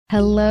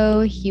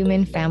Hello,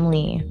 human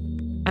family.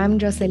 I'm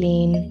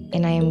Jocelyn,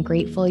 and I am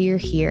grateful you're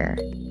here.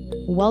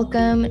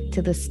 Welcome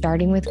to the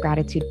Starting with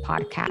Gratitude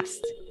podcast.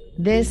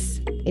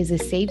 This is a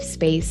safe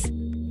space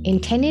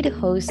intended to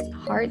host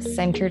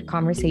heart-centered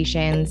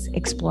conversations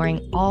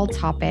exploring all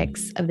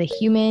topics of the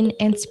human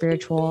and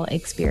spiritual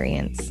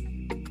experience.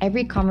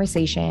 Every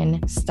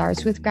conversation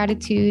starts with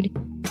gratitude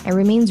and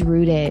remains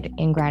rooted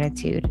in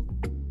gratitude.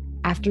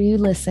 After you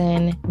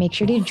listen, make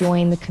sure to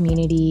join the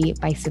community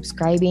by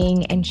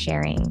subscribing and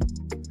sharing.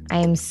 I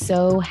am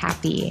so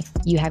happy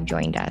you have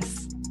joined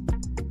us.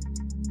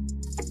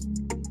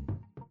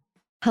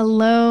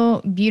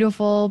 Hello,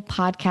 beautiful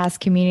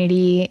podcast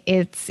community.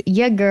 It's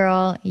your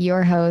girl,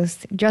 your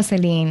host,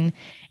 Jocelyn,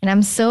 and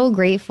I'm so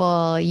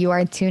grateful you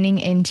are tuning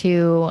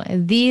into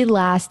the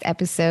last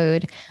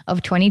episode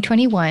of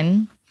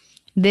 2021.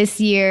 This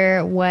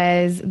year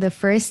was the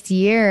first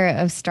year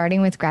of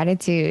Starting with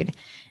Gratitude.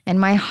 And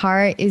my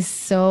heart is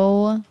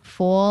so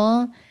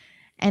full,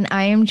 and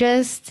I am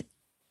just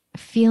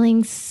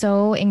feeling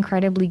so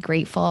incredibly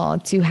grateful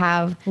to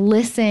have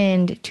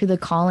listened to the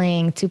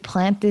calling, to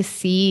plant this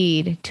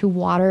seed, to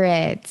water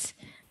it,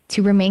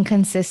 to remain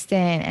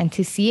consistent, and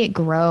to see it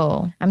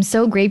grow. I'm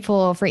so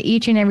grateful for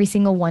each and every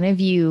single one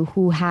of you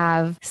who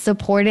have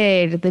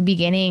supported the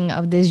beginning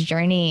of this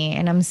journey.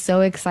 And I'm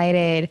so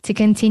excited to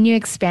continue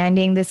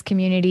expanding this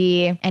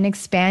community and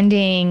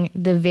expanding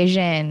the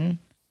vision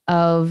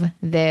of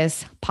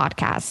this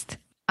podcast.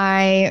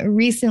 I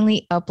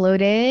recently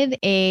uploaded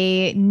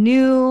a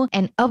new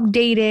and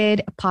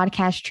updated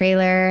podcast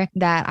trailer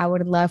that I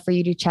would love for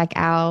you to check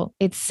out.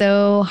 It's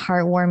so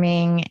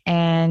heartwarming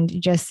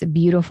and just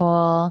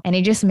beautiful, and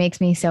it just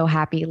makes me so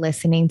happy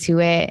listening to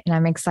it. And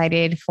I'm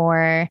excited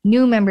for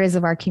new members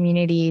of our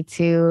community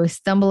to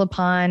stumble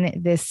upon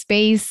this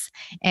space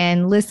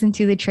and listen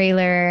to the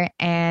trailer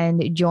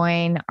and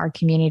join our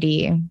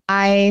community.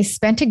 I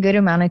spent a good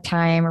amount of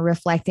time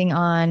reflecting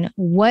on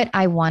what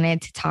I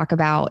wanted to talk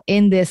about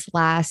in this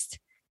last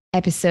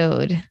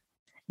episode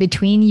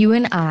between you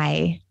and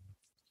I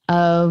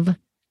of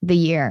the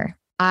year.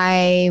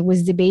 I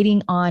was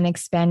debating on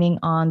expanding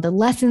on the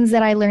lessons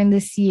that I learned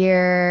this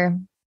year,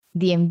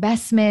 the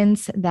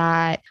investments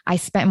that I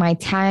spent my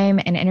time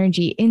and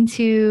energy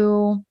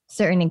into,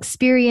 certain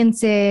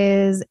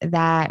experiences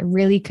that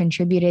really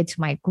contributed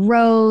to my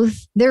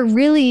growth. There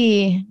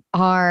really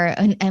are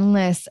an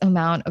endless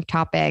amount of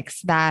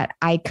topics that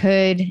I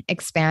could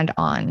expand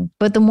on.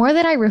 But the more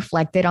that I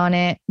reflected on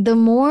it, the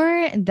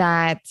more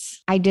that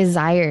I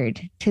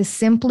desired to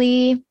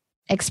simply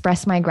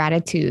express my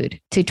gratitude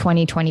to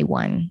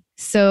 2021.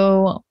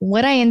 So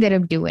what I ended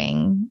up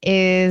doing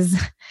is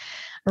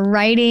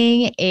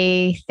writing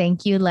a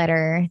thank you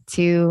letter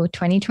to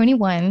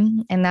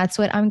 2021. And that's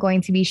what I'm going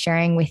to be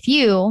sharing with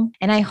you.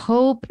 And I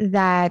hope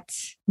that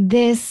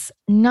this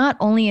not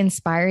only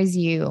inspires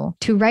you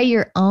to write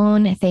your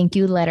own thank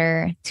you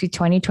letter to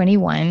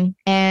 2021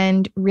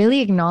 and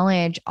really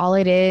acknowledge all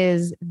it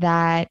is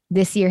that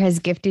this year has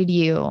gifted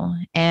you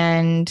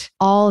and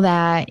all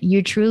that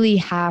you truly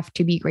have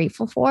to be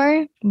grateful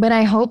for. But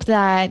I hope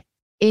that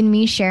in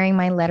me sharing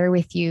my letter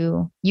with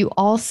you, you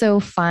also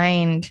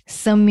find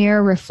some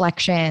mirror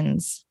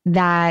reflections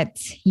that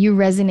you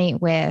resonate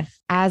with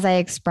as I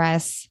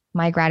express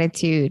my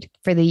gratitude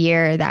for the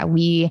year that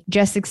we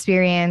just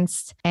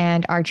experienced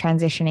and are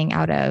transitioning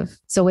out of.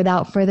 So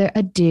without further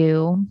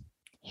ado,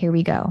 here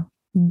we go.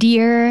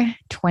 Dear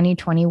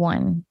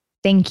 2021,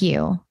 thank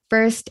you.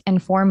 First and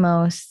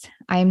foremost,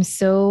 I am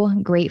so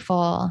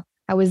grateful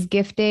I was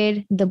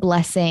gifted the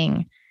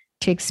blessing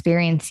to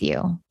experience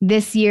you.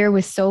 This year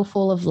was so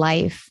full of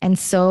life and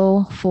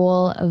so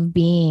full of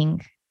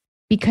being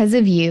because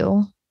of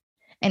you,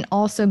 and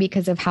also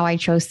because of how I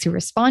chose to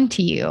respond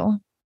to you.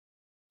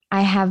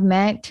 I have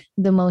met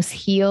the most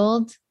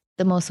healed,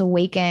 the most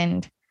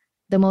awakened,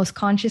 the most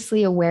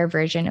consciously aware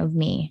version of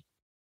me.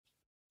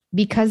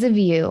 Because of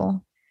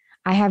you,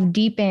 I have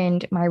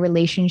deepened my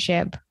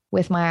relationship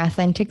with my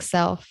authentic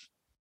self,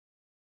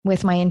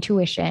 with my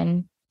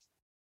intuition,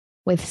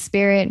 with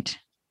spirit,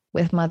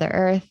 with Mother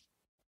Earth.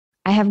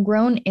 I have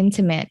grown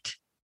intimate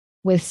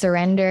with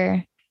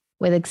surrender,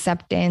 with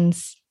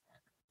acceptance,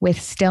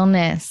 with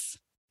stillness,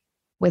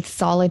 with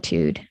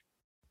solitude.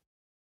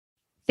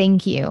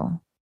 Thank you.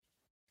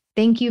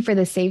 Thank you for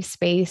the safe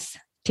space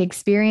to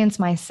experience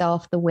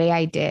myself the way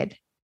I did.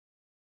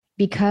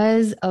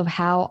 Because of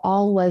how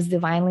all was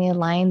divinely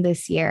aligned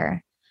this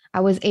year, I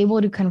was able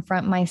to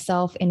confront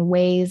myself in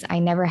ways I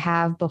never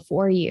have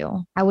before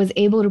you. I was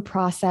able to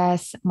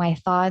process my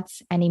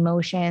thoughts and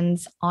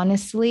emotions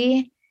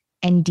honestly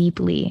and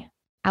deeply.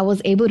 I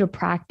was able to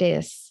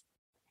practice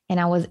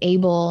and I was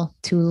able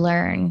to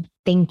learn.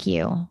 Thank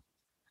you.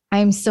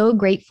 I'm so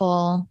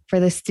grateful for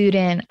the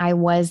student I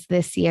was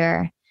this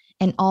year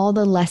and all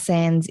the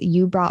lessons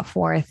you brought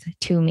forth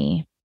to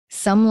me.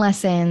 Some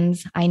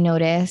lessons I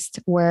noticed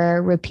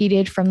were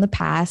repeated from the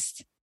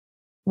past,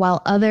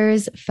 while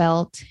others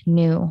felt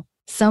new.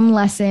 Some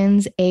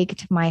lessons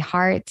ached my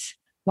heart,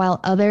 while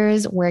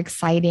others were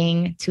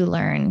exciting to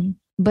learn.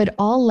 But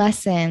all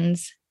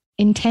lessons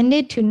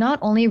intended to not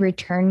only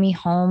return me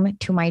home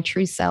to my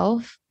true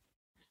self,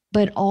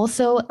 but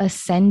also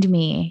ascend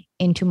me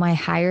into my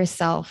higher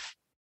self.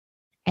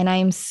 And I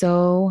am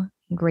so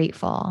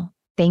grateful.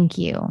 Thank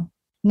you.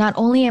 Not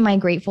only am I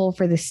grateful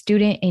for the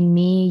student in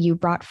me you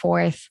brought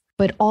forth,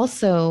 but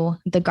also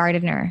the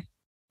gardener.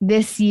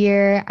 This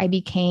year, I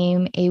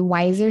became a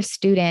wiser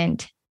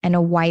student and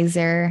a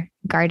wiser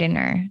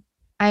gardener.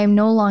 I am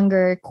no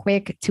longer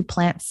quick to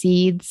plant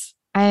seeds.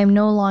 I am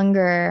no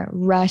longer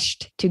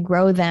rushed to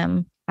grow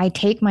them. I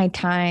take my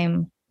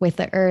time with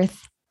the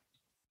earth,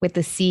 with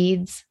the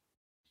seeds,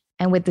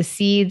 and with the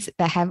seeds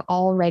that have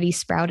already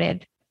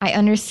sprouted. I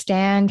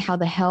understand how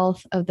the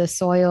health of the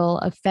soil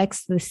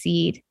affects the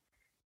seed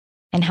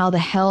and how the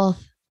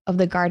health of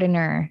the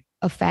gardener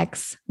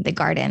affects the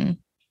garden.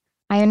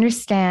 I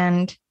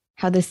understand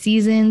how the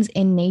seasons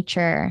in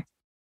nature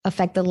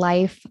affect the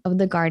life of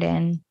the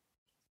garden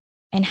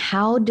and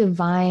how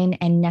divine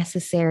and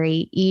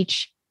necessary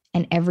each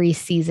and every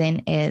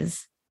season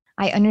is.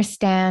 I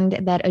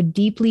understand that a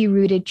deeply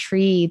rooted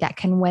tree that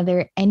can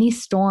weather any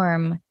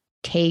storm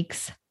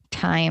takes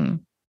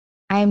time.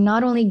 I am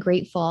not only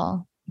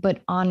grateful,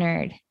 but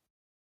honored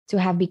to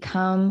have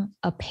become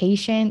a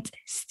patient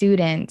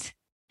student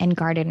and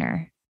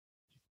gardener.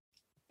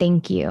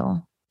 Thank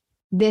you.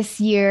 This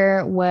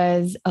year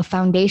was a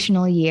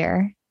foundational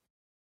year,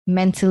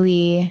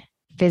 mentally,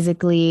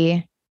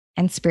 physically,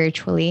 and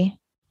spiritually.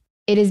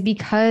 It is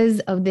because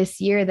of this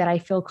year that I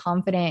feel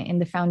confident in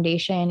the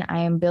foundation I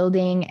am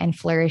building and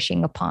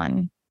flourishing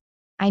upon.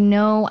 I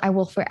know I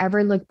will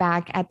forever look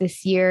back at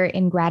this year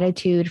in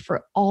gratitude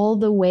for all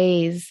the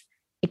ways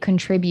it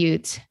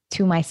contributes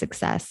to my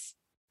success.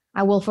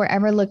 I will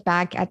forever look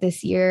back at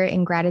this year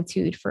in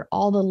gratitude for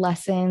all the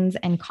lessons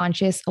and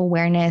conscious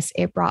awareness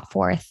it brought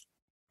forth.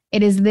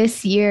 It is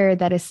this year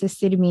that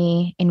assisted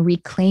me in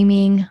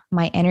reclaiming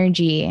my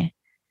energy,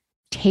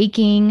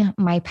 taking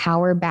my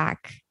power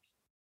back,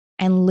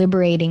 and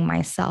liberating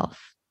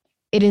myself.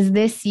 It is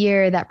this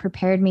year that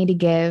prepared me to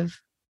give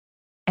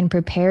and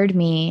prepared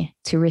me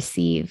to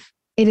receive.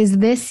 It is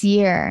this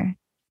year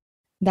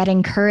that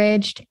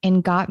encouraged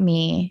and got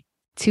me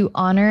to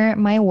honor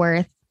my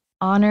worth,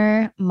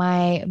 honor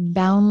my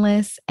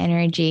boundless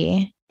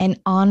energy, and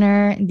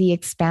honor the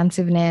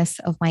expansiveness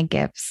of my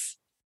gifts.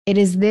 It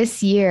is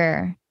this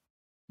year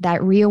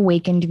that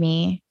reawakened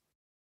me,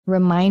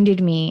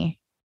 reminded me,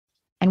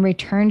 and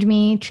returned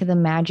me to the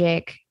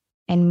magic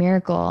and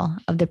miracle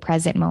of the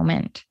present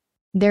moment.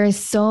 There is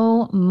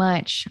so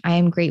much I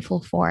am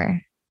grateful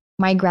for.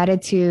 My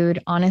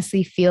gratitude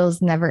honestly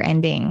feels never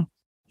ending.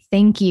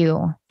 Thank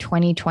you,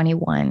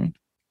 2021.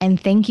 And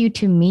thank you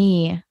to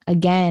me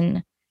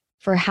again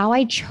for how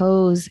I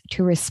chose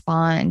to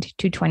respond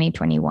to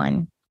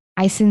 2021.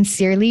 I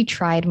sincerely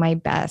tried my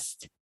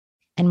best,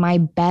 and my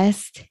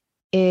best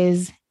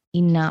is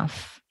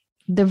enough.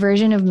 The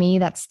version of me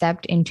that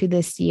stepped into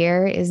this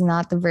year is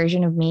not the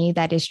version of me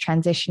that is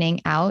transitioning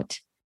out.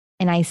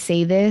 And I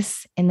say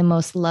this in the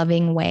most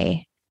loving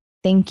way.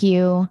 Thank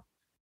you.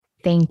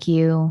 Thank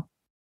you.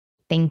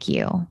 Thank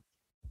you.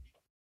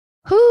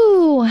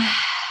 Whew.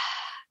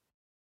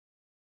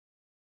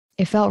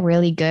 It felt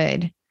really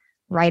good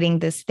writing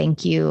this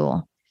thank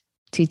you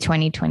to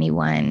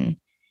 2021.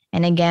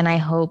 And again, I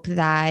hope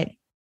that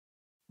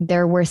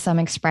there were some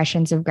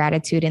expressions of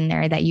gratitude in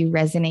there that you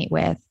resonate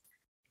with,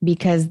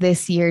 because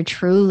this year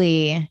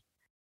truly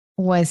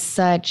was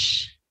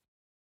such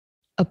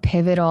a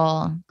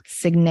pivotal,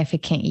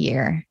 significant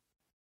year.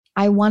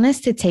 I want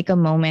us to take a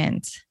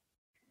moment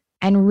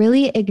and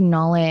really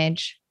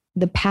acknowledge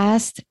the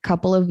past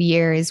couple of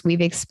years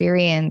we've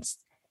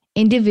experienced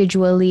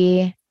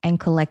individually and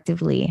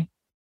collectively.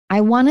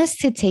 I want us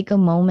to take a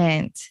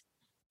moment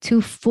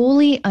to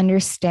fully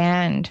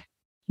understand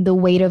the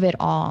weight of it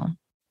all.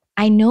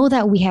 I know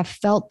that we have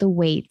felt the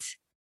weight,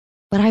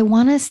 but I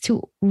want us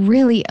to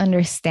really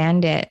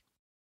understand it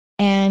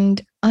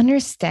and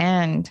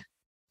understand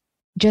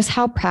just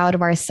how proud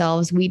of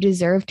ourselves we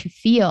deserve to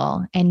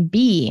feel and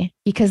be,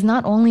 because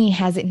not only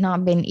has it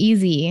not been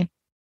easy,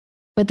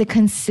 but the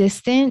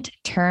consistent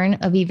turn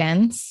of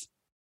events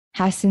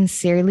has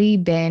sincerely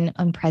been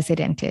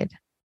unprecedented.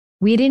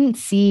 We didn't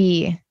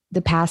see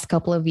the past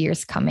couple of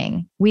years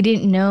coming. We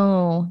didn't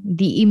know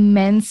the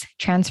immense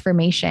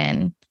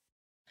transformation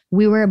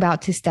we were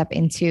about to step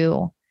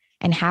into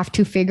and have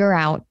to figure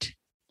out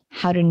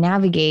how to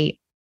navigate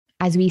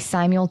as we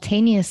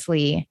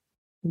simultaneously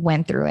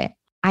went through it.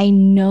 I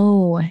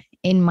know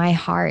in my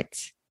heart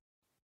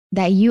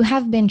that you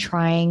have been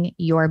trying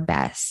your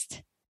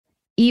best,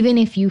 even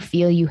if you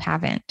feel you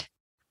haven't.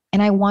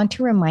 And I want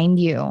to remind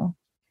you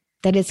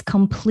that it's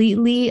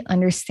completely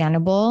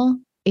understandable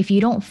if you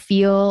don't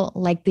feel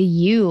like the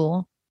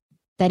you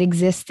that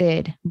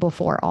existed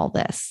before all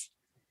this.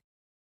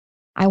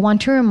 I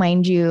want to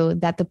remind you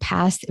that the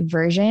past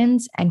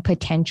versions and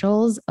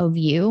potentials of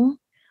you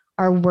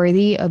are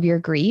worthy of your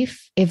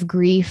grief if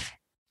grief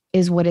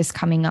is what is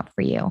coming up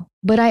for you.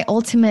 But I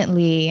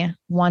ultimately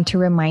want to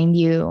remind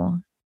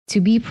you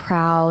to be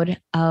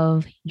proud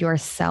of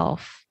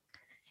yourself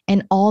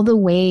and all the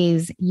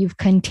ways you've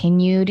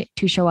continued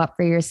to show up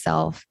for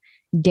yourself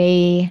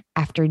day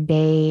after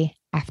day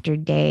after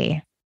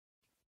day.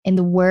 In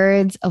the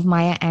words of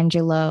Maya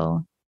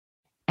Angelou,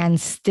 and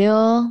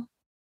still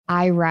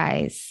I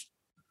rise.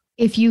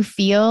 If you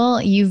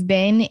feel you've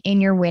been in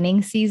your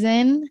winning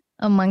season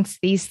amongst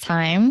these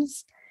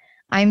times,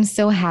 I'm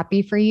so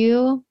happy for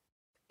you.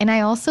 And I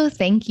also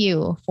thank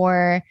you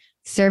for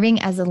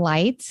serving as a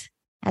light,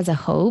 as a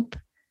hope,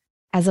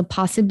 as a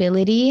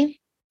possibility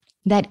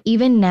that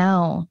even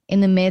now,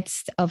 in the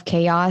midst of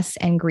chaos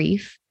and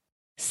grief,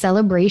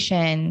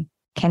 celebration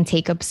can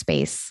take up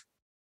space.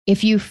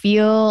 If you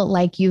feel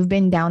like you've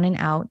been down and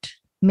out,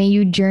 may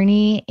you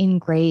journey in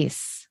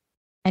grace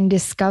and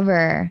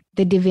discover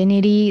the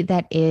divinity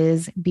that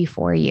is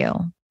before you.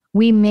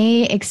 We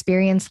may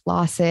experience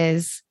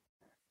losses,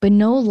 but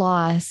no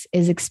loss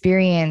is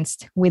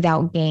experienced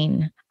without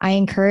gain. I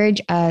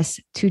encourage us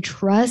to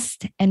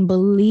trust and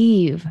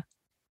believe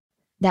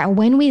that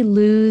when we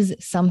lose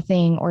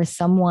something or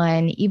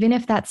someone, even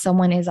if that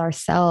someone is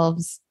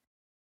ourselves,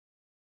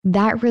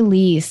 that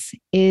release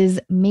is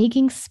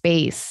making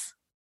space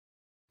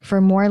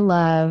for more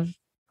love,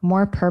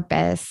 more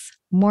purpose,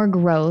 more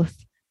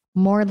growth,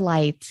 more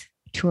light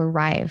to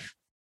arrive.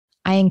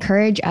 I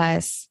encourage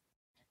us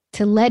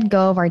to let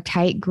go of our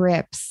tight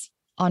grips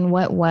on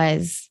what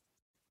was,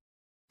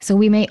 so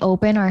we may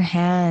open our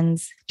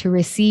hands to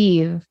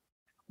receive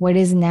what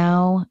is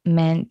now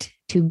meant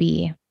to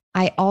be.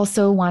 I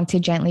also want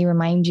to gently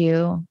remind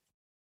you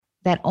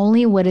that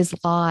only what is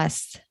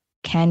lost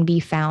can be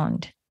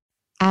found.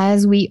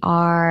 As we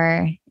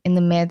are in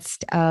the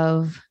midst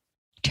of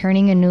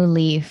turning a new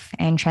leaf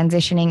and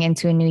transitioning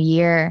into a new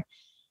year,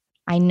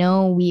 I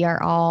know we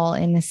are all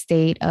in a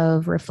state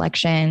of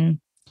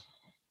reflection,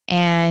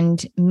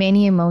 and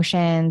many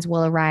emotions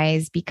will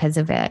arise because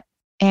of it.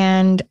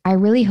 And I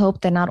really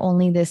hope that not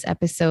only this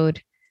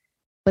episode,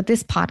 but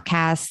this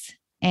podcast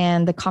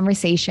and the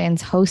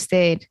conversations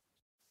hosted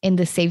in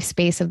the safe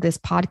space of this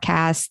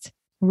podcast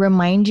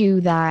remind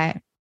you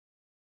that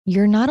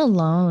you're not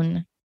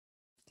alone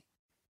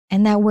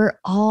and that we're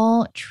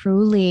all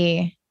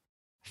truly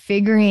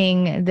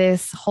figuring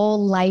this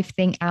whole life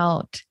thing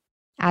out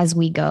as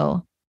we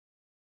go.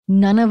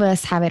 None of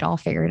us have it all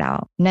figured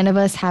out. None of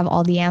us have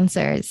all the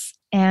answers.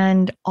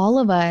 And all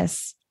of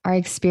us are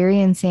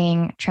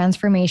experiencing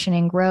transformation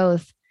and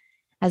growth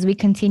as we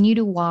continue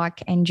to walk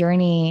and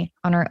journey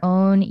on our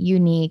own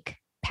unique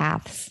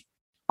paths.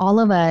 All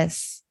of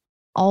us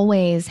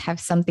always have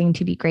something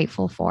to be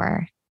grateful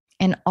for,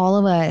 and all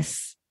of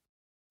us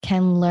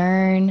can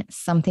learn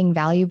something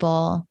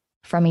valuable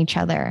from each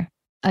other.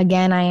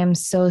 Again, I am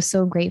so,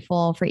 so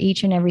grateful for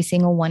each and every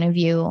single one of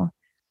you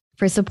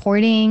for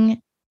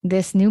supporting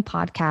this new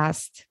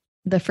podcast,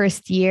 the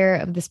first year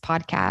of this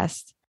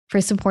podcast,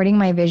 for supporting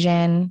my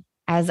vision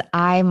as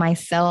I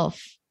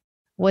myself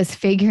was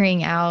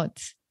figuring out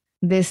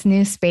this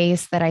new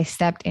space that I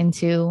stepped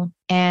into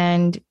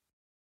and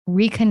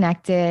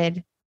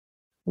reconnected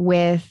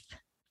with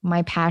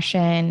my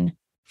passion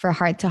for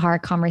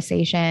heart-to-heart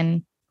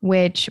conversation,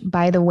 which,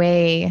 by the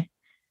way,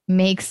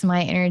 makes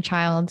my inner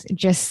child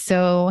just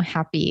so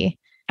happy.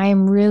 I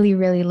am really,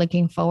 really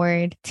looking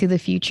forward to the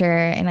future,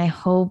 and I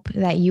hope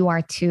that you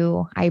are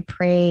too. I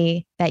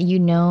pray that you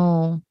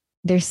know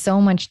there's so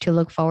much to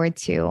look forward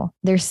to.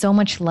 There's so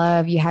much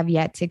love you have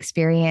yet to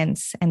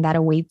experience and that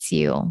awaits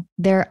you.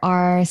 There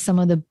are some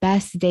of the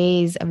best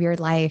days of your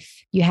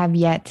life you have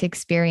yet to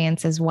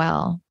experience as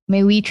well.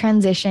 May we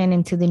transition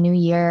into the new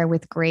year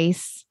with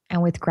grace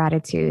and with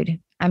gratitude.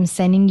 I'm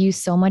sending you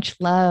so much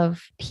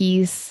love,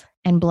 peace,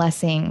 and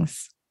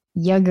blessings.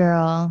 Your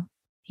girl,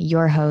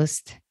 your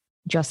host,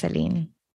 Jocelyn.